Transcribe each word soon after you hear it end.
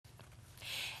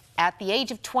At the age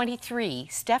of 23,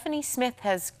 Stephanie Smith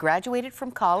has graduated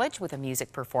from college with a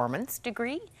music performance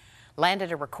degree,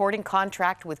 landed a recording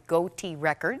contract with Goatee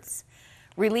Records,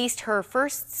 released her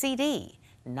first CD,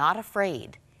 Not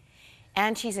Afraid,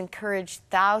 and she's encouraged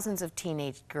thousands of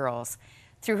teenage girls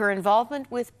through her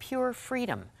involvement with Pure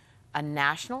Freedom, a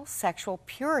national sexual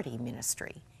purity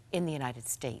ministry in the United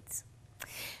States.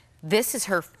 This is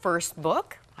her first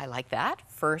book. I like that,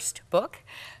 first book.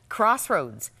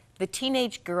 Crossroads, the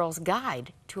Teenage Girl's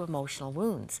Guide to Emotional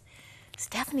Wounds.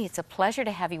 Stephanie, it's a pleasure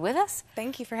to have you with us.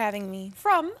 Thank you for having me.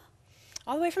 From?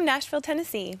 All the way from Nashville,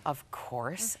 Tennessee. Of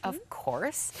course, of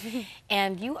course.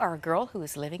 And you are a girl who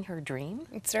is living her dream?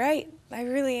 That's right. I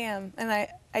really am. And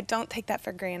I don't take that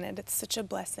for granted. It's such a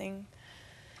blessing.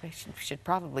 We should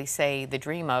probably say the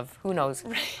dream of who knows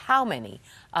how many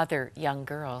other young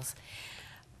girls.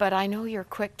 But I know you're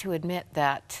quick to admit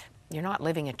that you're not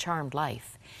living a charmed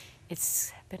life.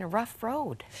 It's been a rough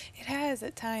road. It has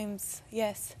at times,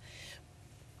 yes.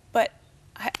 But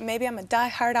maybe I'm a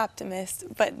die-hard optimist,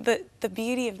 but the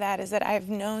beauty of that is that I've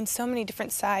known so many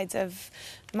different sides of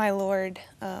my Lord.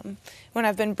 When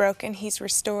I've been broken, He's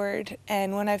restored,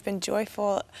 and when I've been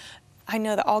joyful, I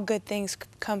know that all good things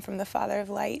come from the Father of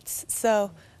lights,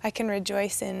 so I can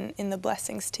rejoice in the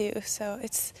blessings too. So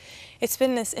it's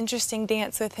been this interesting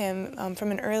dance with Him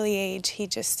from an early age. He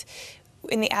just,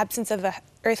 in the absence of an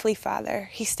earthly father,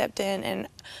 He stepped in, and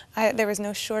there was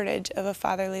no shortage of a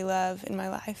fatherly love in my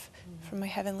life from my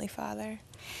Heavenly Father.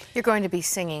 You're going to be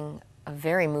singing a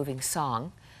very moving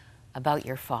song about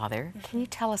your father. Can you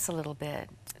tell us a little bit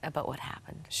about what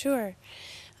happened? Sure.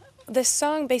 This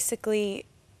song basically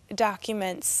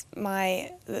documents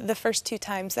the first two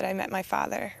times that I met my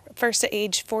father. First at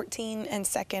age 14 and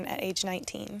second at age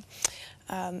 19.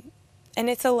 And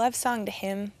it's a love song to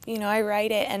Him. You know, I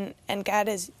write it and God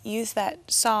has used that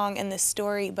song in this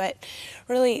story, but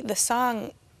really the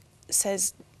song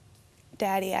says,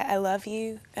 Daddy, I love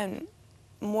you, and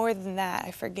more than that,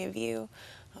 I forgive you.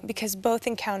 Because both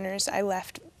encounters I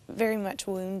left very much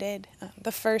wounded.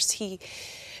 The first, he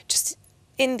just,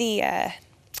 in the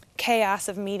chaos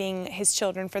of meeting his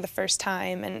children for the first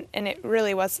time, and it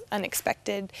really was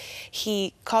unexpected,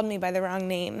 he called me by the wrong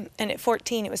name. And at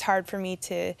 14, it was hard for me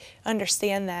to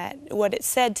understand that. What it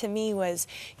said to me was,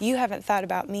 you haven't thought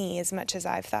about me as much as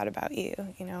I've thought about you,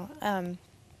 you know.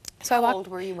 How old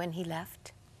were you when he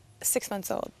left? 6 months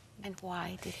old. And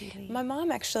why did he leave? My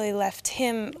mom actually left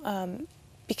him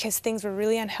because things were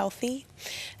really unhealthy.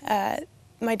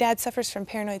 My dad suffers from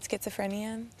paranoid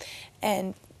schizophrenia,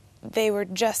 and they were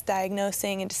just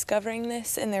diagnosing and discovering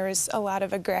this, and there was a lot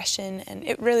of aggression, and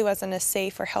it really wasn't a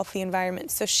safe or healthy environment.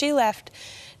 So she left,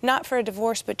 not for a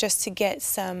divorce, but just to get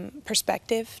some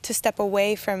perspective, to step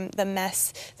away from the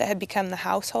mess that had become the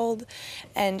household.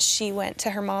 And she went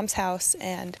to her mom's house,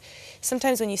 and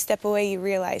sometimes when you step away, you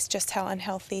realize just how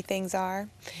unhealthy things are.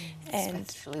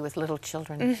 Especially with little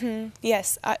children.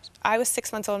 Yes, I was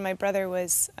 6 months old, my brother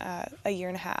was a year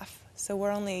and a half. So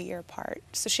we're only a year apart.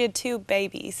 So she had two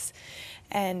babies,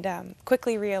 and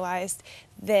quickly realized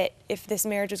that if this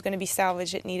marriage was going to be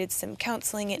salvaged, it needed some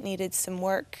counseling, it needed some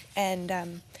work,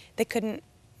 and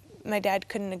my dad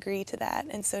couldn't agree to that,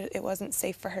 and so it wasn't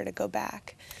safe for her to go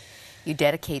back. You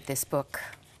dedicate this book,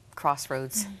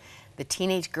 Crossroads, the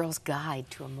Teenage Girl's Guide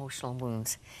to Emotional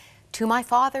Wounds. To my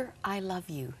father, I love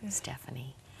you,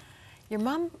 Stephanie. Your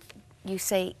mom, you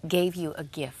say, gave you a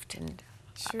gift, and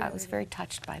I was very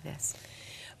touched by this.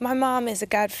 My mom is a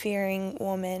God-fearing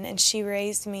woman, and she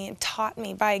raised me and taught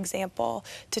me by example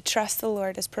to trust the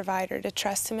Lord as provider, to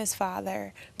trust Him as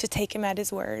Father, to take Him at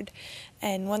His word.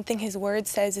 And one thing His word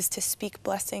says is to speak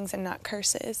blessings and not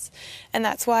curses. And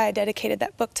that's why I dedicated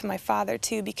that book to my father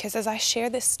too, because as I share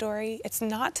this story, it's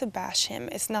not to bash him,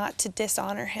 it's not to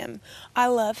dishonor him. I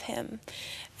love him.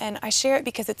 And I share it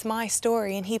because it's my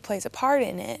story and he plays a part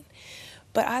in it.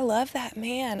 But I love that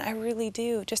man, I really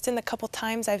do. Just in the couple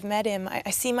times I've met him,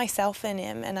 I see myself in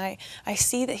him, and I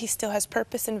see that he still has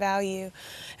purpose and value.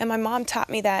 And my mom taught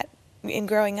me that in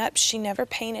growing up. She never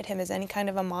painted him as any kind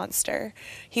of a monster.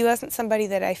 He wasn't somebody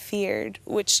that I feared,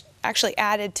 which actually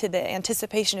added to the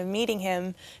anticipation of meeting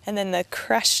him, and then the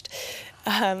crushed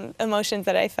emotions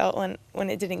that I felt when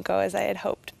it didn't go as I had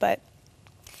hoped. But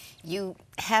you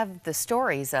have the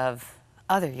stories of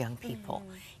other young people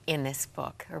in this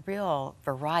book, a real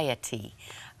variety,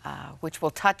 which will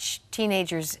touch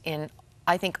teenagers in,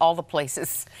 I think, all the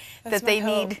places that they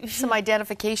need some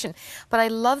identification. But I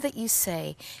love that you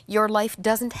say your life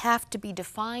doesn't have to be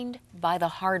defined by the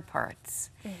hard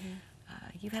parts.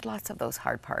 You've had lots of those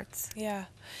hard parts. Yeah.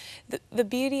 The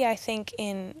beauty, I think,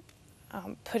 in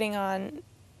putting on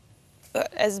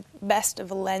as best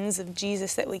of a lens of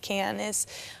Jesus that we can is,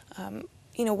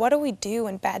 you know, what do we do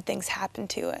when bad things happen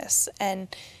to us? And,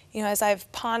 you know, as I've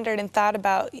pondered and thought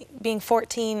about being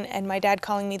 14 and my dad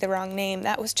calling me the wrong name,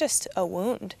 that was just a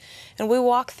wound. And we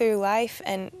walk through life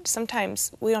and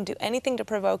sometimes we don't do anything to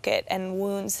provoke it and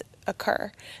wounds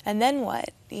occur. And then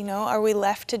what? You know, are we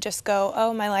left to just go,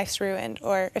 oh, my life's ruined?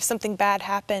 Or if something bad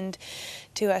happened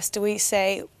to us, do we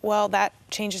say, well, that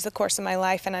changes the course of my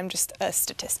life and I'm just a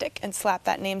statistic and slap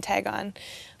that name tag on?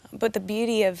 But the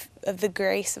beauty of the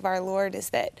grace of our Lord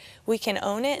is that we can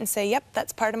own it and say, yep,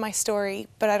 that's part of my story,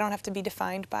 but I don't have to be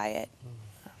defined by it.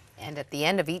 And at the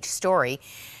end of each story,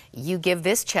 you give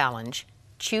this challenge: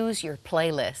 choose your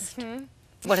playlist. Mm-hmm.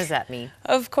 What does that mean?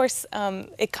 Of course,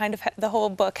 it kind of, the whole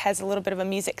book has a little bit of a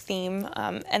music theme,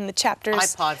 and the chapters...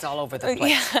 iPods all over the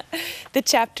place. Yeah, the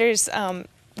chapters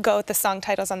go with the song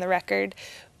titles on the record,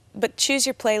 but choose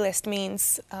your playlist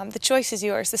means the choice is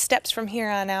yours. The steps from here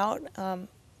on out,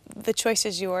 the choice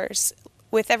is yours.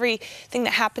 With everything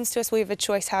that happens to us, we have a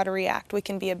choice how to react. We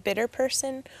can be a bitter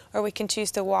person, or we can choose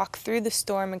to walk through the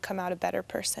storm and come out a better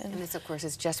person. And this, of course,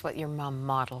 is just what your mom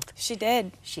modeled. She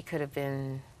did. She could have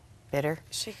been bitter.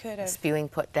 She could have. Spewing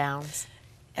put-downs.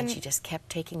 And she just kept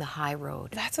taking the high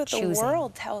road. That's what the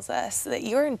world tells us, that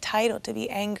you're entitled to be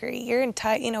angry. You're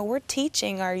entitled, you know, we're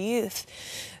teaching our youth.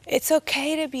 It's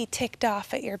okay to be ticked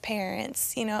off at your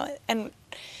parents, you know, and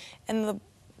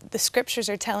the scriptures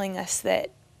are telling us that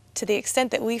to the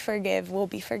extent that we forgive, we'll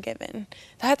be forgiven.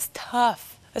 That's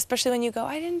tough, especially when you go,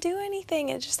 I didn't do anything,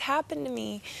 it just happened to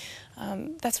me.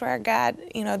 That's where our God,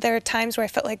 you know, there are times where I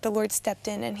felt like the Lord stepped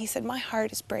in and he said, my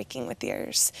heart is breaking with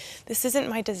yours. This isn't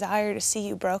my desire to see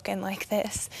you broken like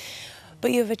this.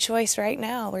 But you have a choice right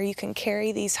now where you can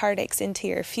carry these heartaches into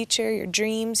your future, your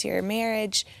dreams, your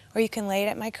marriage, or you can lay it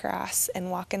at my cross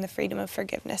and walk in the freedom of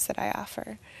forgiveness that I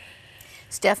offer.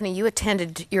 Stephanie, you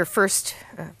attended your first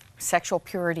sexual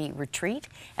purity retreat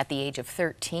at the age of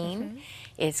 13. Mm-hmm.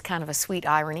 It's kind of a sweet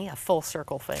irony, a full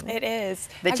circle thing. It is.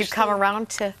 That you've come around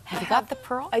to, have you got the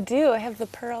pearl? I do, I have the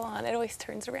pearl on. It always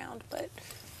turns around, but.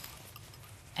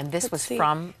 And this was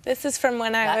from? This is from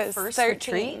when I was 13,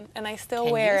 retreat? And I still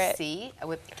wear it. Can you see,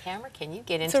 with the camera, can you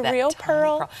get into that? It's a real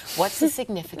pearl. What's the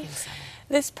significance of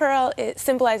it? This pearl, it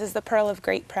symbolizes the pearl of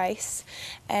great price.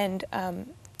 And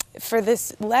for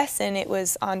this lesson, it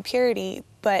was on purity,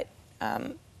 but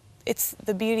it's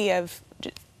the beauty of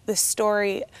the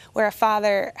story where a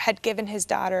father had given his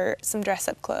daughter some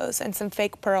dress-up clothes and some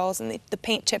fake pearls, and the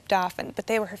paint chipped off, but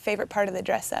they were her favorite part of the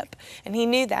dress-up. And he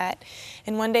knew that.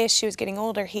 And one day as she was getting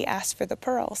older, he asked for the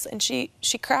pearls. And she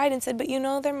cried and said, but you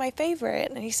know they're my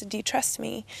favorite. And he said, do you trust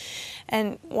me?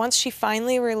 And once she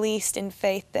finally released in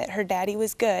faith that her daddy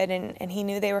was good and he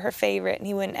knew they were her favorite and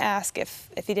he wouldn't ask if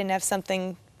he didn't have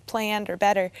something planned or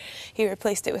better, he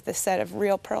replaced it with a set of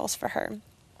real pearls for her.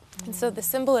 And so the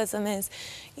symbolism is,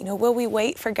 you know, will we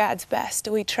wait for God's best?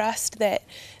 Do we trust that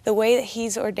the way that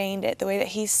he's ordained it, the way that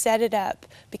he's set it up,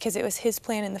 because it was his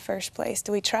plan in the first place,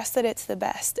 do we trust that it's the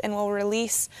best? And we'll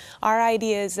release our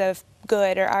ideas of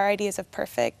good or our ideas of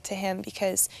perfect to him,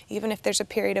 because even if there's a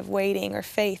period of waiting or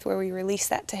faith where we release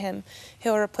that to him,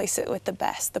 he'll replace it with the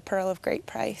best, the pearl of great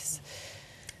price.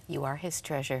 You are his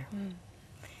treasure.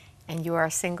 And you are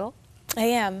single? I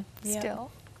am.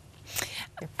 Still?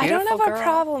 I don't have a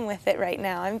problem with it right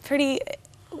now. I'm pretty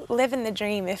living the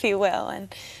dream, if you will.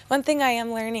 And one thing I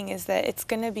am learning is that it's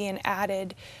going to be an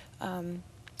added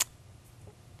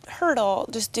hurdle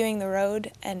just doing the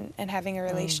road and having a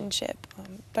relationship.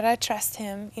 But I trust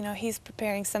him. You know, he's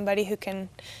preparing somebody who can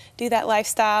do that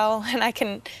lifestyle, and I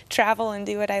can travel and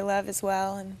do what I love as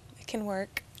well, and it can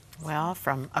work. Well,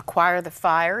 from Acquire the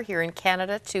Fire here in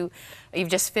Canada to, you've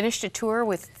just finished a tour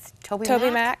with Toby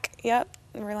Mac? Yep.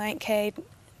 Reliant K,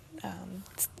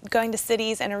 going to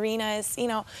cities and arenas. You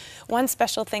know, one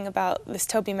special thing about this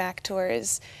Toby Mac tour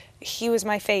is he was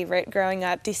my favorite growing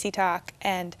up, DC Talk,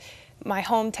 and my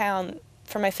hometown,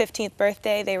 for my 15th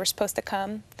birthday, they were supposed to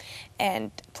come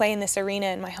and play in this arena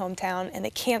in my hometown, and they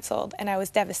canceled, and I was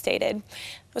devastated.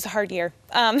 It was a hard year.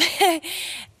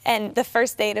 And the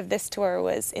first date of this tour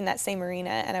was in that same arena,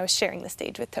 and I was sharing the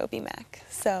stage with Toby Mac.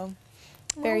 So,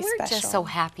 very special. We're just so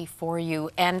happy for you.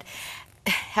 And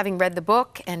having read the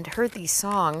book and heard these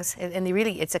songs, and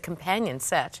really, it's a companion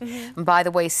set. And by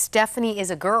the way, Stephanie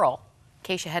is a girl, in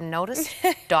case you hadn't noticed,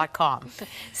 .com.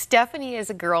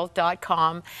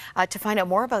 StephanieIsAGirl.com to find out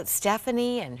more about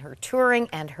Stephanie and her touring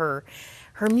and her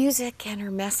music and her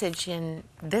message in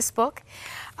this book.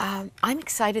 I'm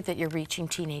excited that you're reaching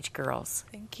teenage girls.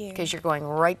 Thank you. Because you're going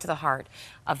right to the heart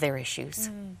of their issues.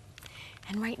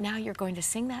 And right now you're going to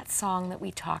sing that song that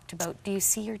we talked about. Do you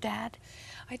see your dad?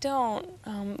 I don't.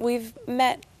 We've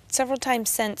met several times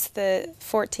since the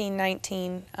 14,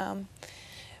 19,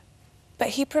 but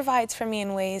he provides for me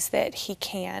in ways that he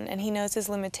can, and he knows his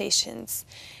limitations.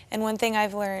 And one thing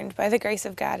I've learned by the grace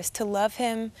of God is to love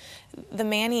him, the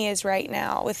man he is right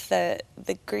now, with the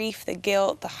grief, the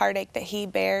guilt, the heartache that he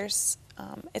bears.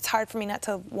 It's hard for me not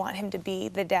to want him to be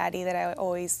the daddy that I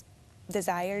always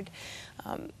desired,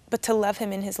 but to love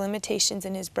him in his limitations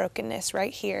and his brokenness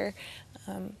right here.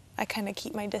 I kind of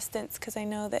keep my distance because I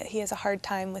know that he has a hard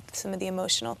time with some of the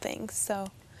emotional things. So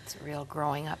it's a real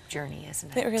growing up journey,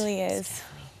 isn't it? It really is.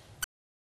 Stephanie?